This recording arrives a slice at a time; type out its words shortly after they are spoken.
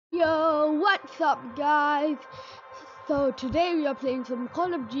Yo, what's up guys? So today we are playing some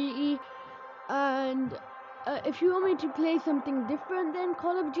Call of Duty, and if you want me to play something different than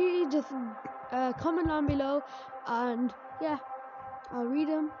Call of Duty, just comment down below, and yeah, I'll read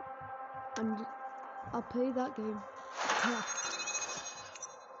them and I'll play that game. Yeah.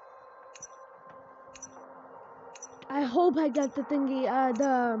 I hope I get the thingy,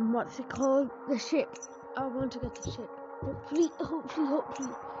 what's it called? The ship. I want to get the ship. Hopefully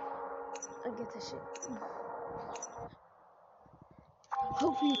I get the ship.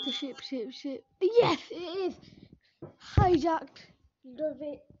 Hopefully it's a ship. Yes, it is! Hijacked. Love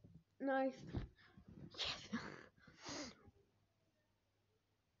it. Nice. Yes.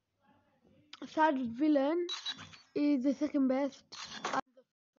 Sad villain is the second best.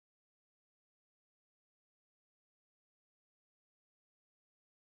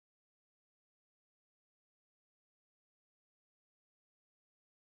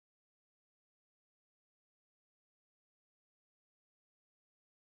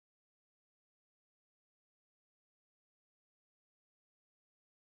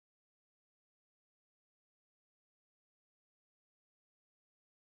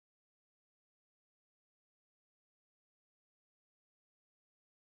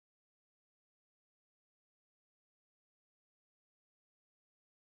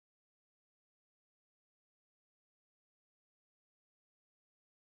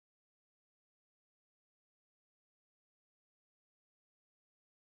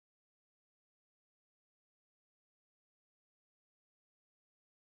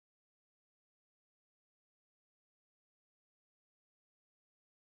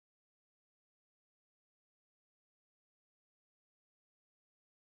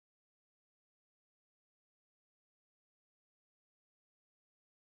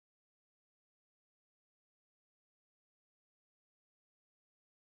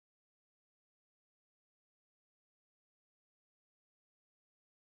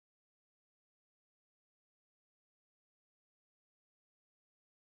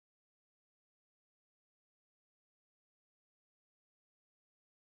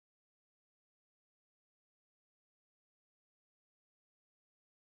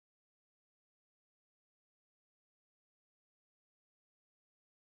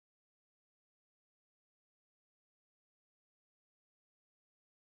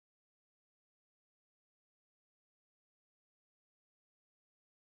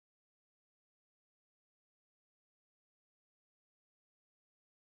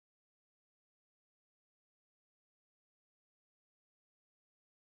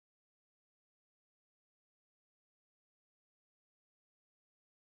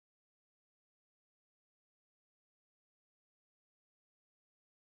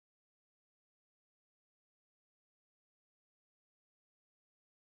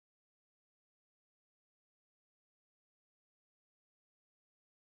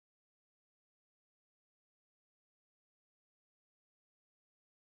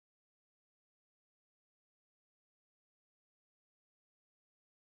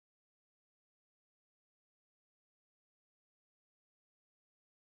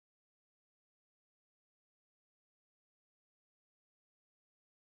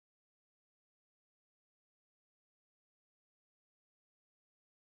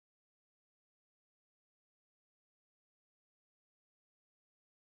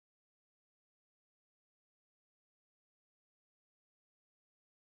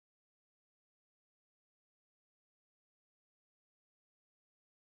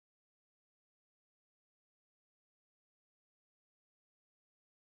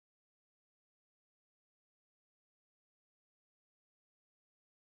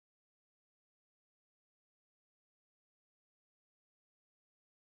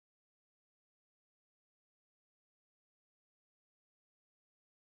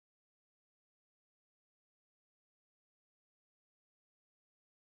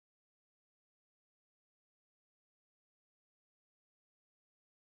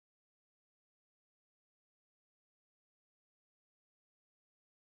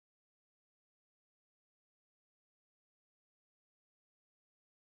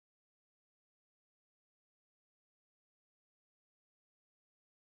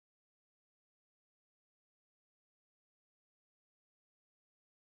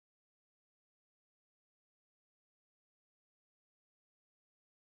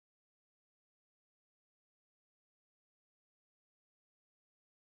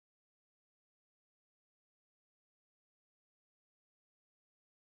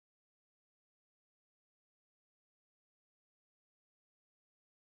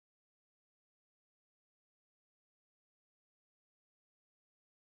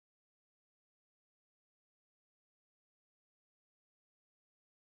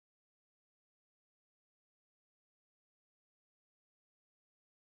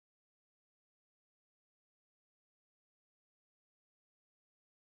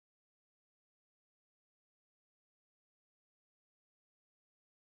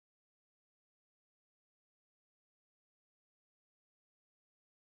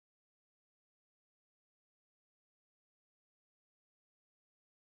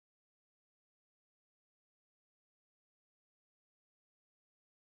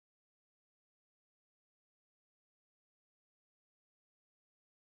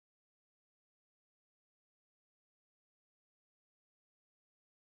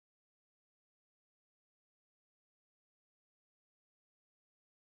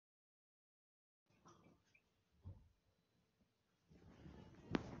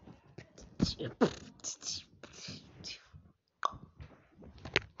 Yeah,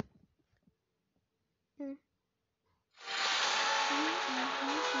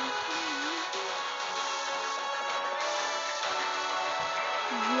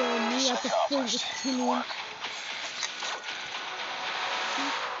 me at the front just chilling.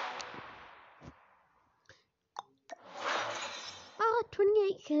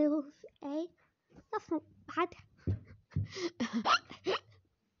 28 kills, eh? That's not bad.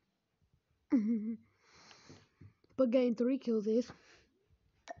 But getting 3 kills is.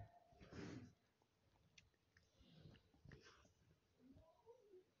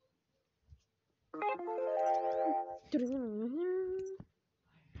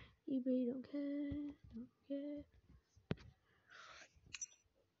 eBay don't care, don't care.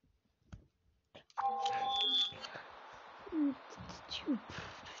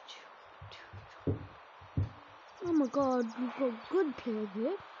 Oh my god, we've got good players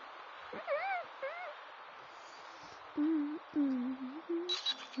here.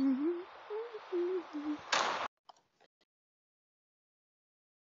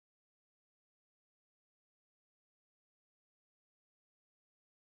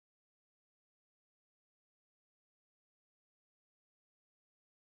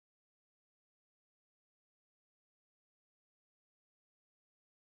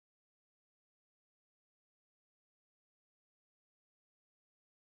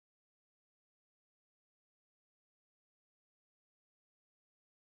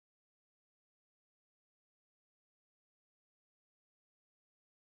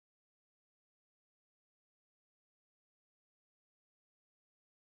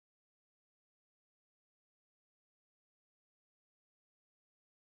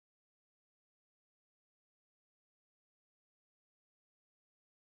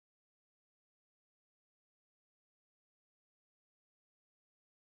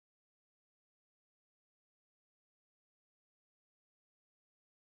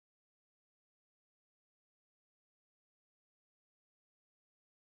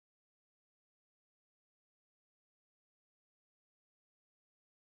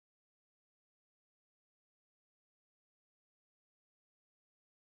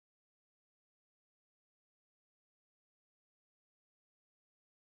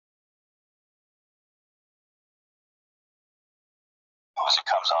 As it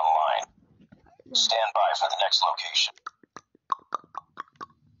comes online. Stand by for the next location.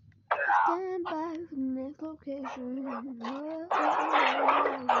 Stand by for the next location.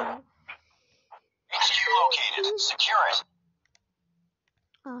 HQ located. Secure it.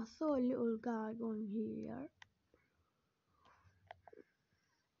 I saw a little guy going here.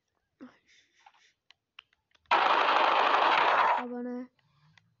 I wanna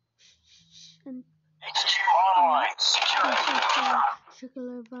and HQ online. Secure it.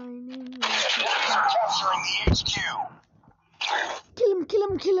 chocolate vining. Enemies are capturing the HQ.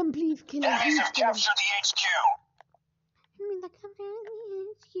 Kill him, please kill him. Enemies have Kill him. captured the HQ. Enemies are capturing the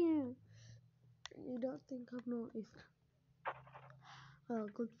HQ. You don't think I've noticed? Well,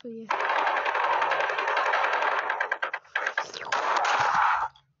 good for you.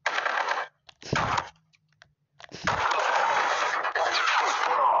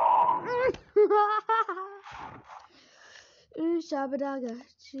 Shabadaga,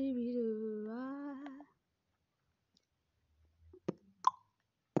 chibidu.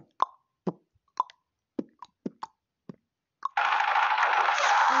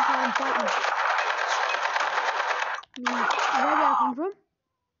 Okay, I'm fighting. Where did I come from? We're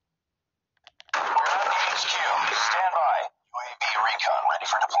at the HQ. Stand by. UAV recon ready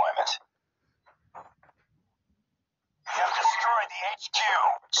for deployment. We have destroyed the HQ.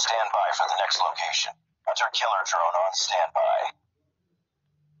 Stand by for the next location. Hunter killer drone on standby.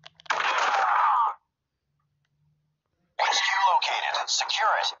 HQ located.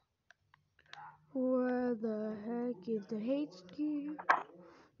 Secure it. Where the heck is the HQ?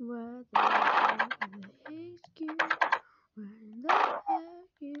 Where the heck is the HQ? Where the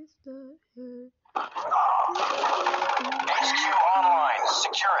heck is the HQ online.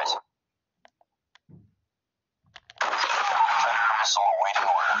 Secure it. Predator missile awaiting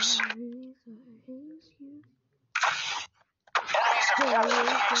orders. Enemies have captured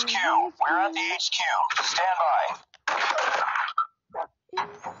the HQ. We're at the HQ. Stand by. We're at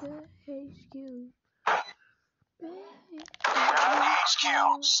the HQ.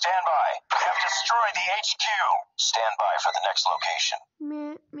 Stand by. We have destroyed the HQ. Stand by for the next location.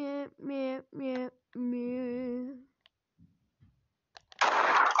 Meh, meh, meh, meh, meh.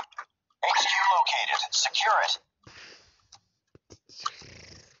 HQ located. Secure it.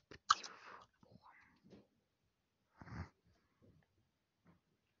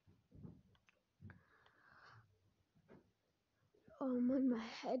 My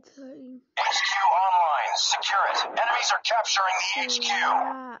head's hurting. HQ online. Secure it. Enemies are capturing the HQ.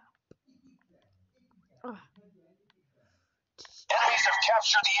 Crap. Enemies have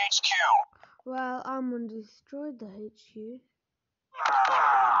captured the HQ. Well, I'm gonna destroy the HQ.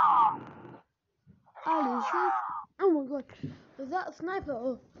 Alice, oh my god, was that a sniper?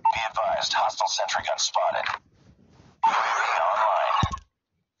 Oh. Be advised, hostile sentry gun spotted. UAV online.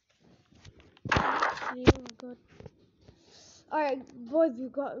 Oh my god. Alright, boys,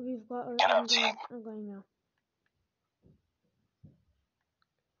 we've got Get up, team. I'm going now.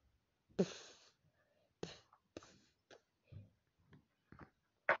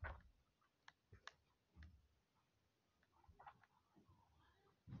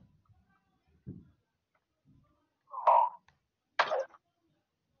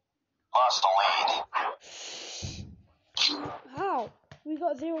 Lost the lead. How? We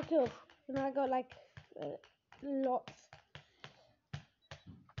got 0 kills, and I got like lots.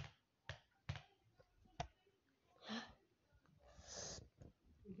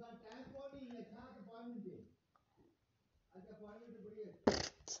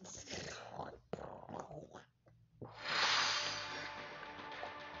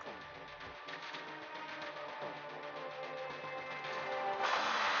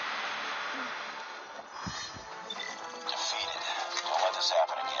 Defeated. Don't let this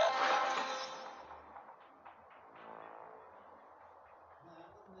happen again.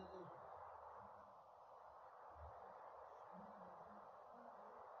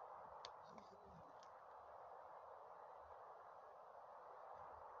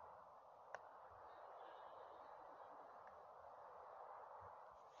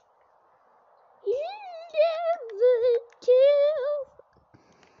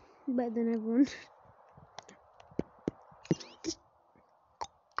 Better than everyone.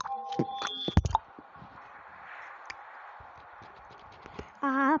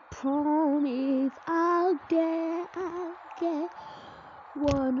 I promise I'll get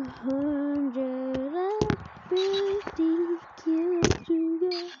 150 kills to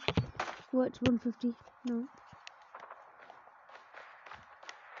get. What's 150? No.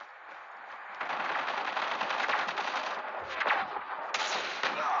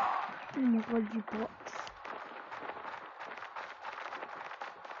 Oh my god, you bots.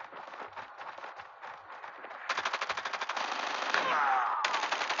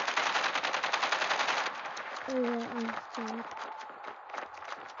 Oh yeah, I'm scared.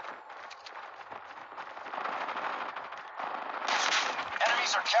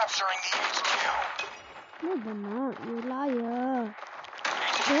 Enemies are capturing the HQ. No, they're not. You liar.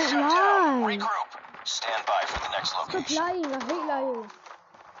 HQ Don't shut down. lie. Regroup. Stand by for the next Stop location. lying. I hate liars.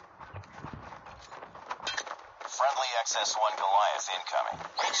 Friendly XS-1 Goliath incoming.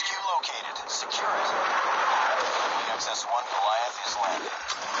 HQ located. Secure it. Friendly XS-1 Goliath is landing.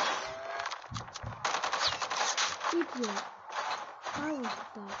 Idiot. How was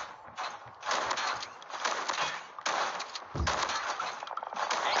that?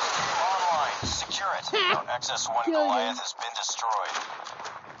 HQ online. Secure it. Our XS-1 Kill Goliath them. has been destroyed.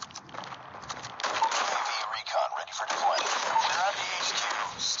 UAV recon ready for deployment. We're at the HQ.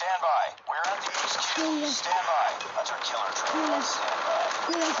 Stand by. We're at the HQ. Stand by. Hunter killer drone on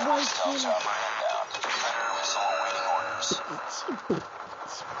standby. Stealth chopper inbound. Predator missile awaiting orders.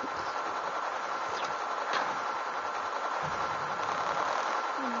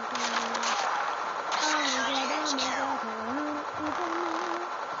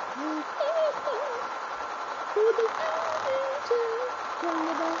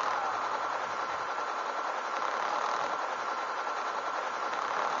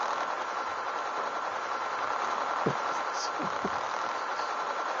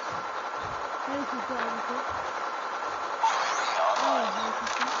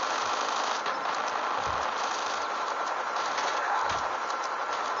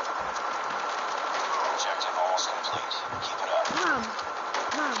 Objective almost complete. Keep it up. Mom.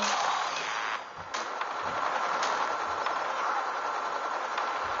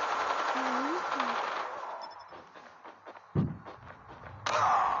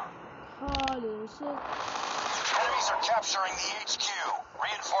 Holy shit. Enemies are capturing the HQ.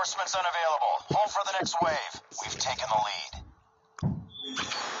 Reinforcements unavailable. Hold for the next wave. We've taken the lead.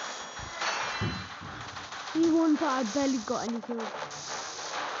 He won, but I barely got any kills.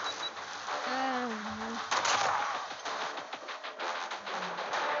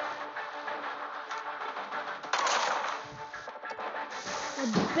 I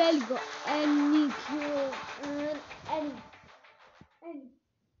barely got any kills. Any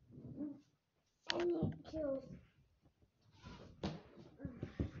kills.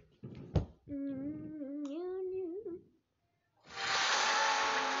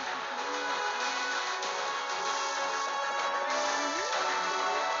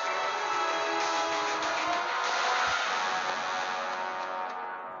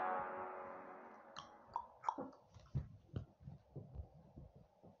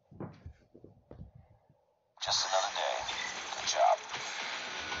 Just another day. Good job.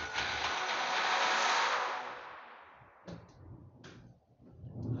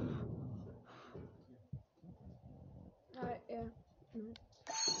 Alright, yeah.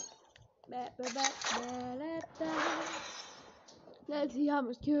 Let's see how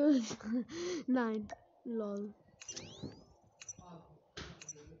much kills. 9. Lol.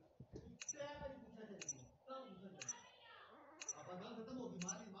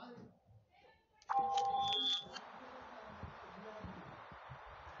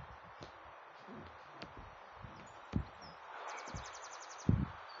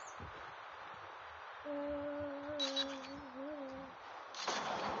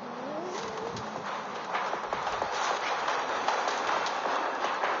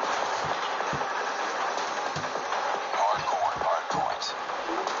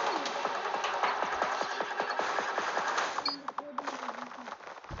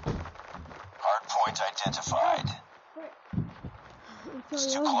 Hardpoint identified. It's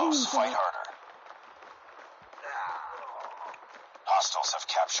too close. Fight harder. Hostiles have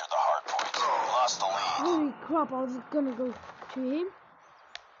captured the hardpoint. Lost the lead. Holy crap, I was gonna go to him.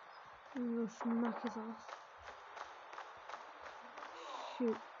 I'm gonna smack his ass.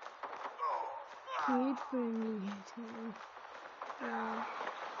 Shoot. Kid friendly. Yeah.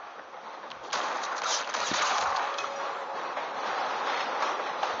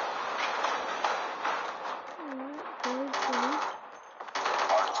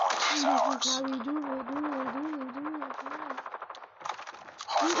 Hardpoint is ours. This is how we do it.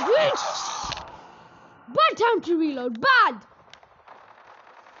 Hardpoint contested. Bad time to reload. Bad.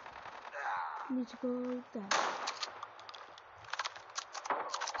 Need to go there.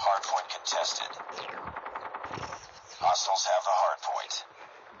 Hardpoint contested. Hostiles have the hardpoint.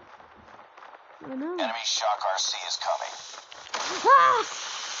 I know. Enemy Shock RC is coming. Ah!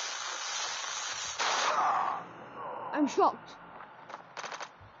 I'm shocked.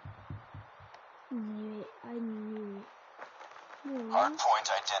 I knew it. Yeah. Hardpoint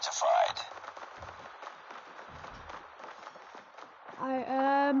identified.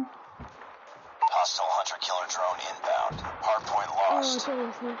 Hostile hunter-killer drone inbound. Hardpoint lost.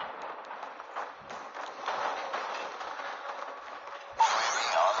 Seriously. UAV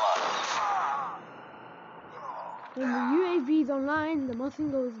online. When the UAV is online, the nothing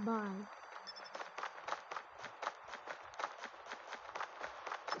goes by.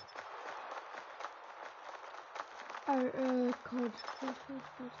 Code. Just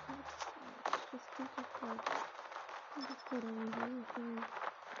think of code. Think of code on your phone.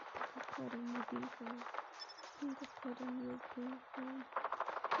 Think of code on your phone. Think of code on your phone.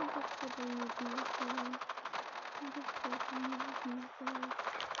 Think of code on your phone. Think of code on your phone.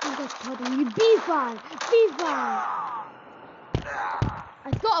 Think of code on your B5.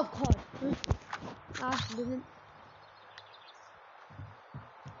 I thought of code. I didn't.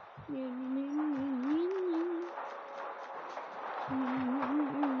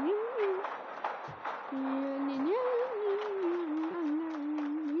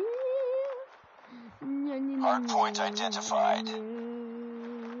 Hardpoint identified.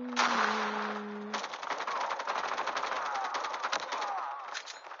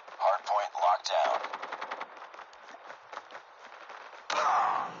 Hardpoint locked down.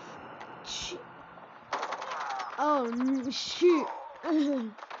 Oh, shoot.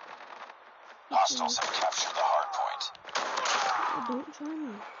 Hostiles have captured the hardpoint. Don't try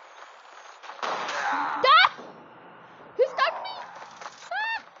me. Ah! Who stuck me?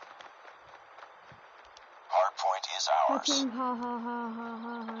 Ah! Hardpoint is ours. Haching ha ha ha ha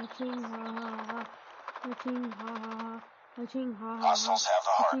ha haching ha ha ha haching ha ha ha haching ha ha. Hostiles have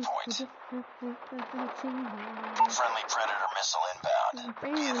the hardpoint. Haching ha. Friendly Predator missile inbound.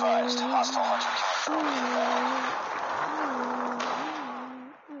 Be advised, hostile hunter-killer drone inbound.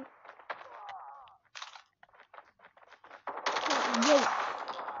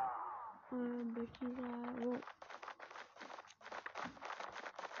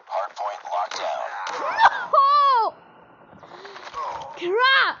 Hardpoint locked down. No!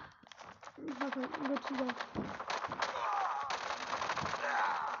 Crap!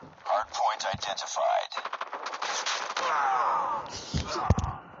 Hardpoint identified.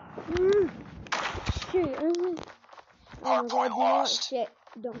 Shoot, Hardpoint lost. Shit,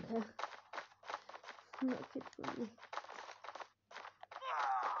 don't care. Not good for me.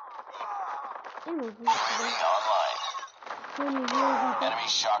 UAV online. Enemy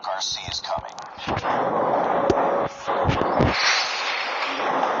Shock RC is coming.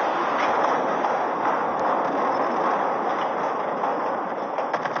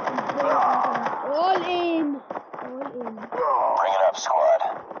 All in. Bring it up, squad.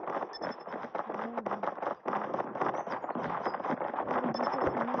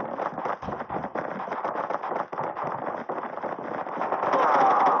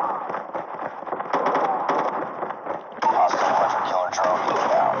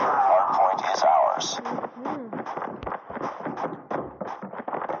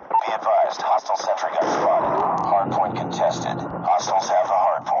 Hostile sentry gun spotted. Hardpoint contested. Hostiles have the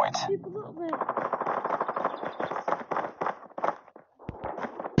hardpoint. People up there.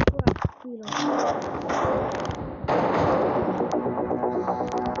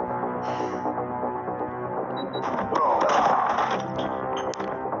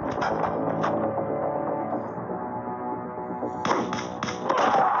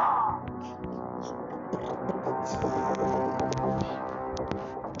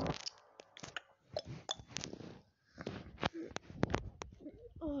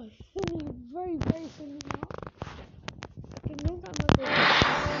 Oh, it's singing very, very singing now. Okay, no, that might be.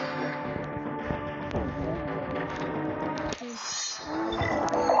 You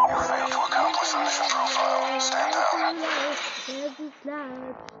failed to accomplish the mission profile. Stand down. Left foot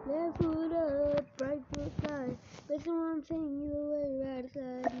slide, left foot up, right foot slide. Listen what I'm saying, you away, right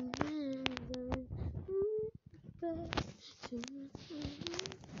side.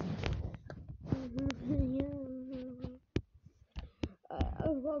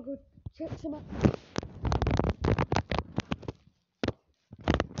 I've got to go check some up.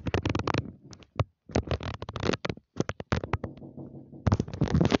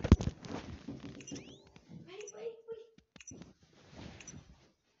 Wait.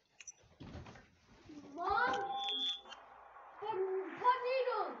 Mom? Cut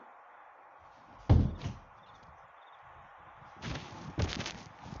needles!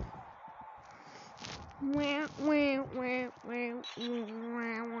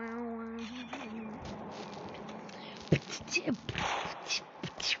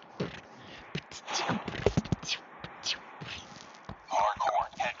 Hardcore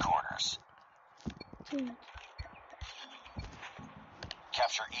headquarters.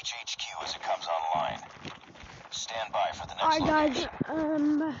 Capture each HQ as it comes online. Stand by for the next Alright location.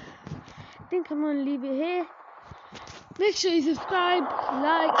 guys, I think I'm gonna leave it here. Make sure you subscribe,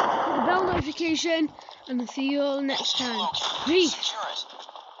 like, hit the bell notification, and I'll see you all next time. Peace! Secure it.